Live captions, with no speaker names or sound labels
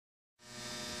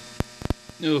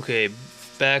Okay,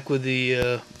 back with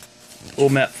the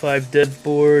OMAP5 dev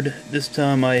board. This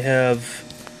time I have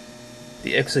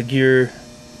the Exagear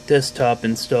desktop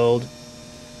installed.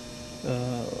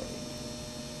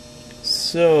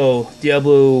 So,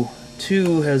 Diablo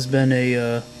 2 has been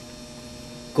a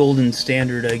golden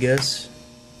standard, I guess.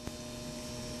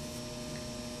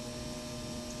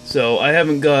 So, I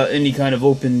haven't got any kind of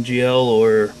OpenGL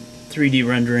or 3D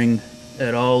rendering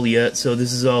at all yet, so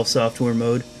this is all software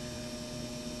mode.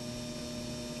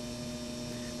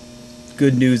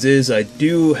 Good news is I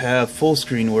do have full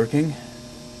screen working,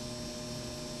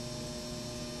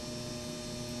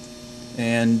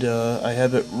 and I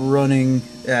have it running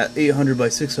at 800 by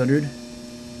 600.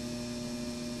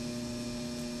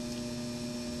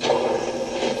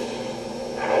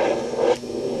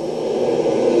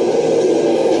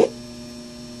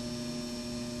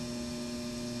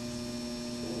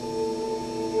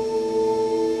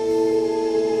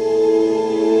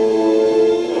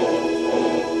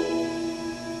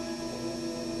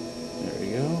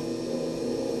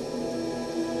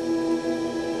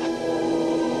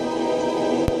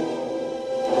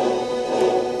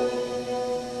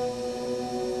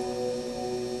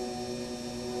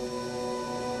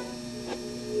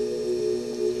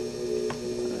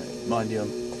 Mind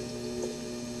you.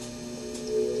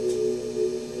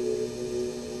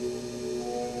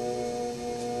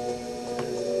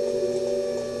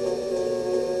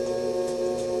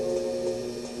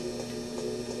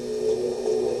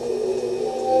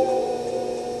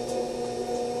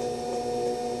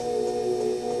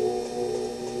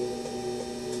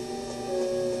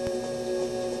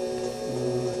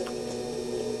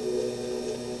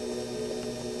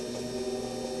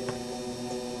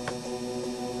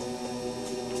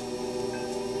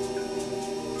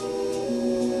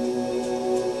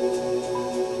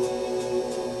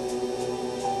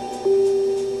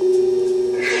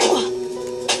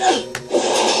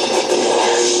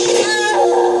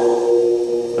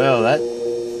 Well, that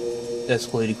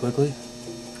escalated quickly.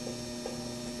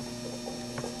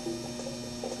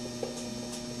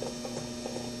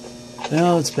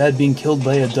 Well, it's bad being killed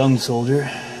by a dung soldier.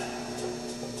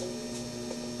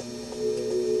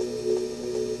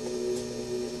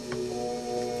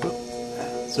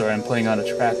 Oh, sorry, I'm playing on a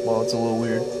trackball, it's a little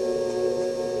weird.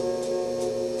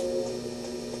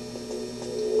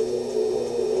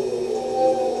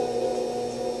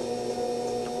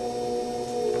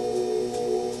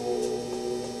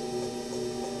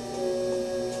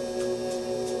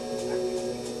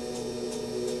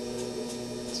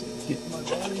 Get my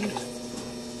body.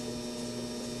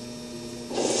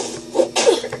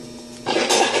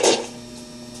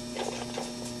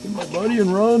 Get my body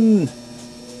and run.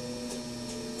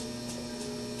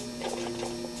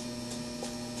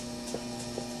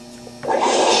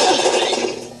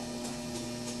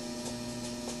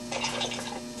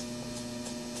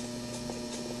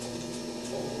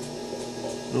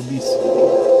 It'll be.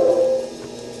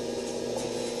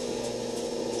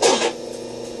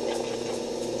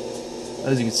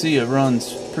 As you can see, it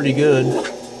runs pretty good.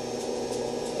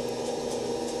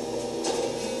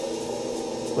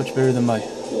 Much better than my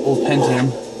old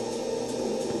Pentium.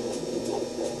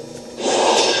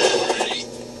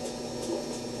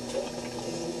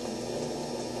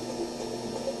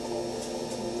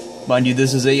 Mind you,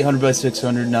 this is 800 by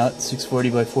 600, not 640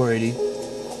 by 480.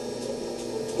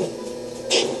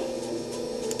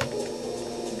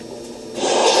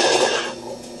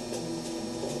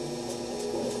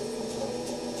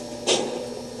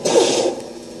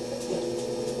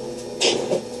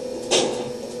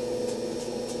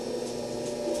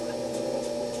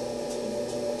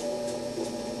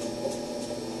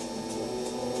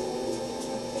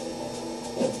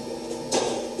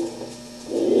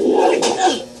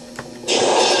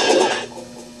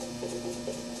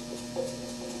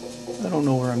 I don't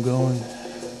know where I'm going.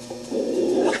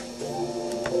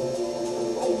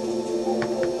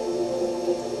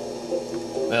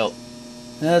 Well,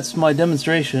 that's my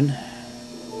demonstration.